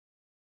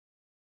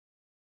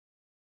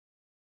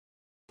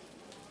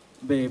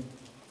Babe,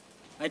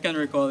 I can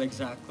recall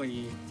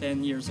exactly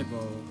 10 years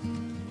ago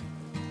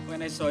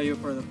when I saw you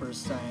for the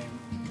first time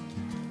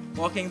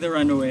walking the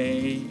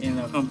runway in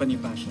a company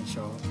fashion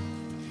show.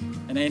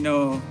 And I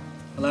know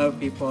a lot of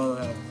people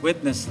have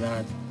witnessed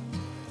that.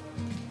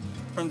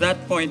 From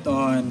that point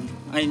on,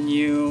 I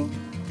knew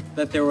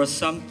that there was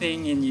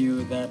something in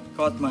you that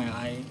caught my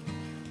eye,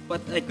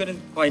 but I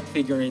couldn't quite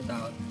figure it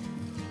out.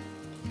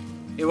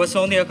 It was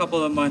only a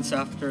couple of months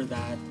after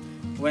that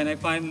when I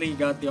finally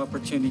got the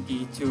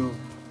opportunity to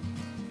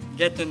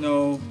get to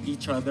know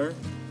each other.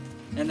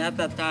 And at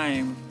that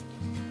time,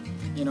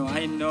 I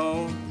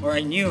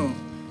knew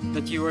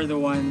that you were the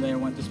one that I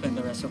want to spend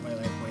the rest of my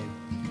life with.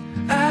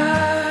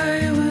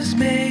 I was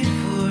made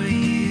for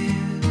you.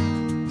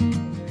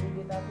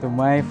 To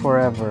my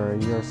forever,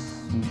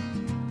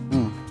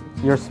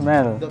 your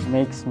smell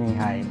makes me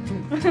high.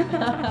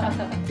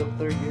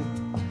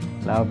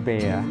 Love,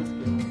 Bea.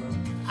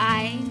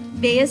 I,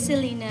 Bea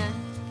Selena,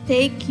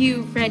 take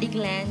you, Freddie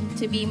Glenn,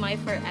 to be my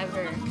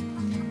forever.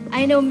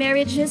 I know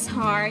marriage is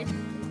hard,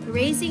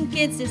 raising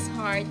kids is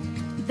hard,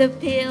 the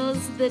pills,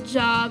 the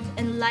job,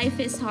 and life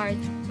is hard,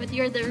 but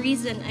you're the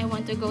reason I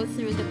want to go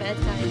through the bad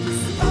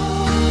times.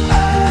 Oh,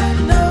 I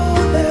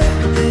know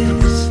that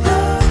this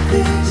love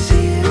is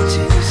here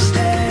to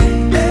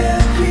stay.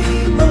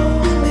 Every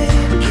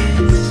moment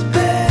gets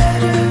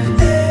better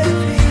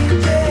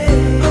every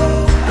day.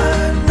 Oh,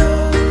 I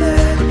know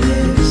that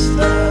this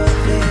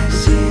love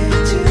is here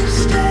to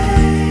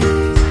stay.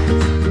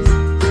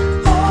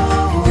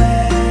 Always.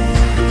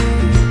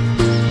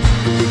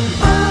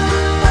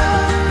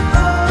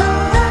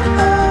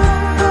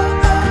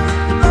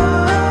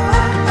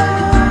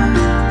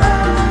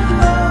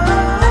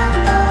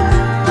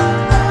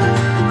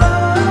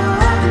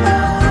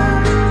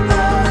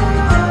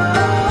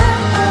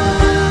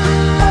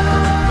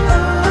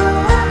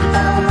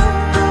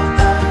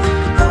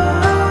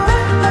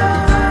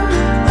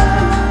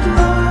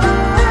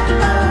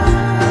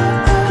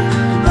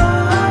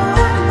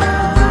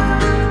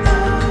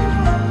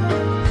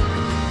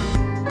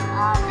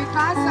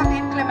 Because of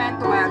inclement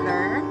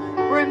weather,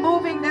 we're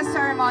moving the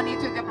ceremony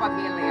to the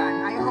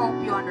pavilion. I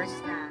hope you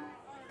understand.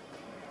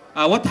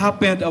 What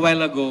happened a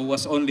while ago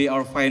was only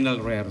our final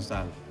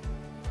rehearsal.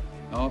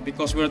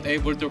 Because we weren't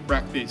able to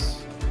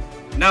practice.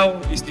 Now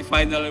is the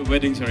final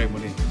wedding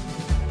ceremony.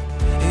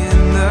 In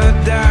the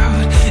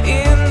doubt,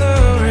 in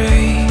the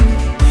rain,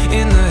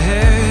 in the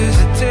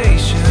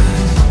hesitation,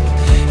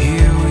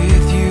 here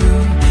with you,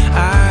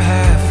 I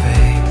have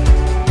faith.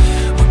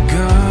 We're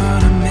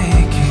gonna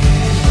make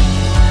it.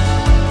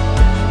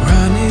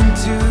 Run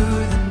into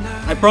the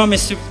night. I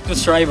promise to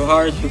strive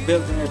hard to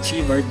build and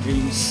achieve our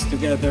dreams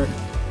together,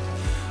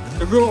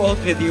 to grow old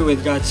with you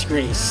with God's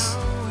grace,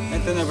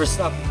 and to never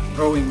stop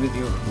growing with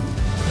you.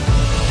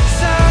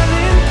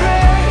 Silent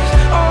prayers,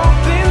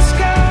 open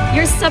sky.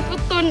 Your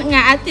saputun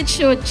nga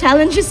attitude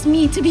challenges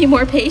me to be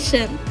more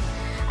patient.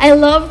 I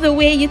love the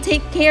way you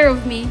take care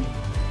of me.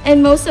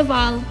 And most of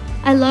all,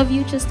 I love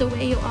you just the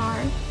way you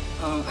are.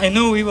 I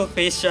know we will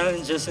face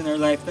challenges in our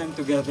lifetime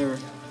together,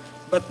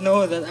 but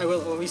know that I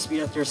will always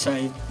be at your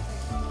side.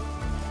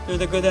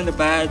 Through the good and the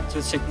bad,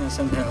 through sickness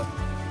and health.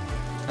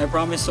 I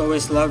promise to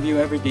always love you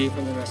every day for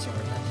the rest of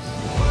our lives.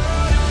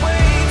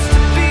 Waits to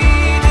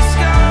be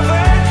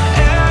discovered.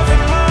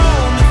 Every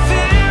moment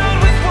filled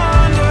with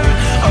wonder.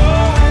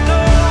 Oh,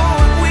 know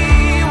what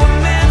we were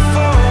meant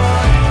for.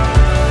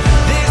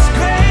 This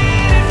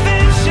great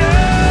adventure.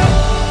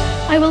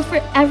 I will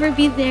forever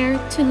be there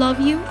to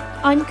love you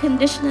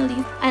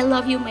unconditionally. I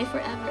love you, my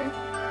forever.